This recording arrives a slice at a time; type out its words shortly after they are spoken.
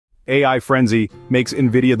AI frenzy makes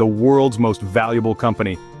Nvidia the world's most valuable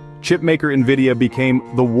company. Chipmaker Nvidia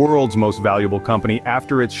became the world's most valuable company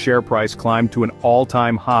after its share price climbed to an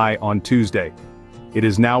all-time high on Tuesday. It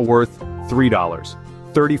is now worth $3.34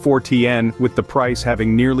 TN, with the price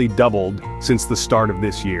having nearly doubled since the start of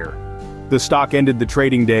this year. The stock ended the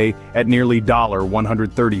trading day at nearly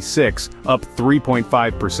 $136, up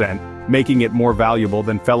 3.5%, making it more valuable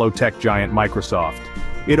than fellow tech giant Microsoft.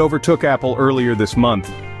 It overtook Apple earlier this month.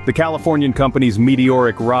 The Californian company's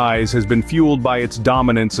meteoric rise has been fueled by its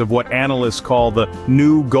dominance of what analysts call the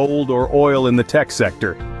new gold or oil in the tech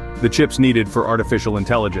sector, the chips needed for artificial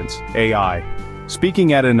intelligence, AI.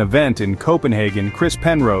 Speaking at an event in Copenhagen, Chris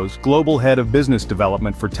Penrose, global head of business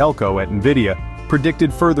development for telco at Nvidia,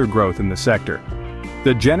 predicted further growth in the sector.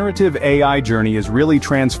 The generative AI journey is really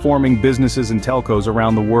transforming businesses and telcos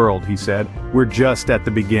around the world, he said. We're just at the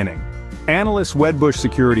beginning. Analyst Wedbush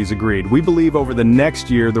Securities agreed. We believe over the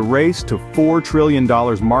next year the race to $4 trillion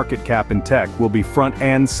market cap in tech will be front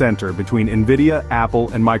and center between Nvidia,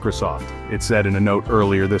 Apple, and Microsoft, it said in a note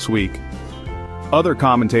earlier this week. Other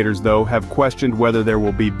commentators, though, have questioned whether there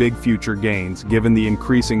will be big future gains given the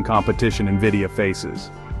increasing competition Nvidia faces.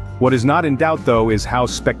 What is not in doubt, though, is how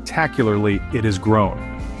spectacularly it has grown.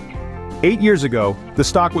 8 years ago, the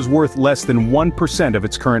stock was worth less than 1% of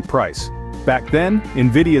its current price. Back then,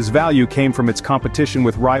 Nvidia's value came from its competition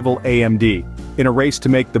with rival AMD, in a race to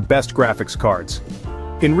make the best graphics cards.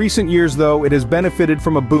 In recent years, though, it has benefited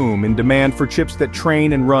from a boom in demand for chips that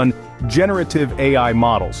train and run generative AI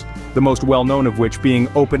models, the most well-known of which being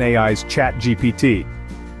OpenAI's ChatGPT.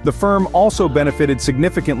 The firm also benefited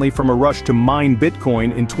significantly from a rush to mine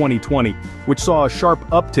Bitcoin in 2020, which saw a sharp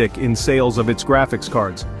uptick in sales of its graphics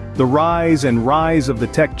cards. The rise of the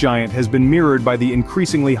tech giant has been mirrored by the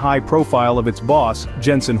increasingly high profile of its boss,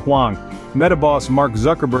 Jensen Huang. Meta boss Mark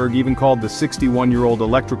Zuckerberg even called the 61-year-old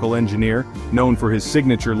electrical engineer, known for his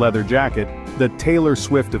signature leather jacket, the Taylor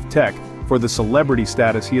Swift of tech, for the celebrity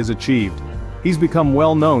status he has achieved. He's become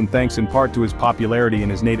well known thanks in part to his popularity in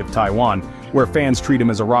his native Taiwan, where fans treat him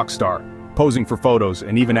as a rock star, posing for photos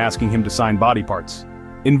and even asking him to sign body parts.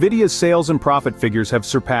 Nvidia's sales and profit figures have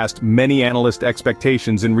surpassed many analyst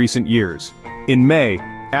expectations in recent years. In May,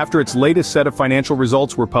 after its latest set of financial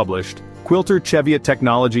results were published, Quilter Cheviot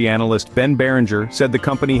technology analyst Ben Berenger said the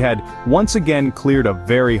company had once again cleared a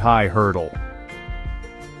very high hurdle.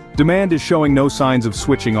 Demand is showing no signs of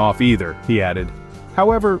switching off either, he added.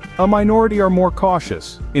 However, a minority are more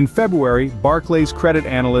cautious. In February, Barclays credit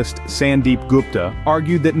analyst Sandeep Gupta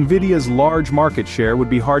argued that Nvidia's large market share would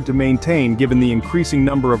be hard to maintain given the increasing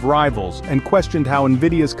number of rivals, and questioned how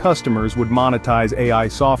Nvidia's customers would monetize AI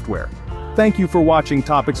software. Thank you for watching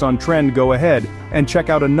Topics on Trend. Go ahead and check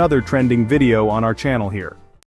out another trending video on our channel here.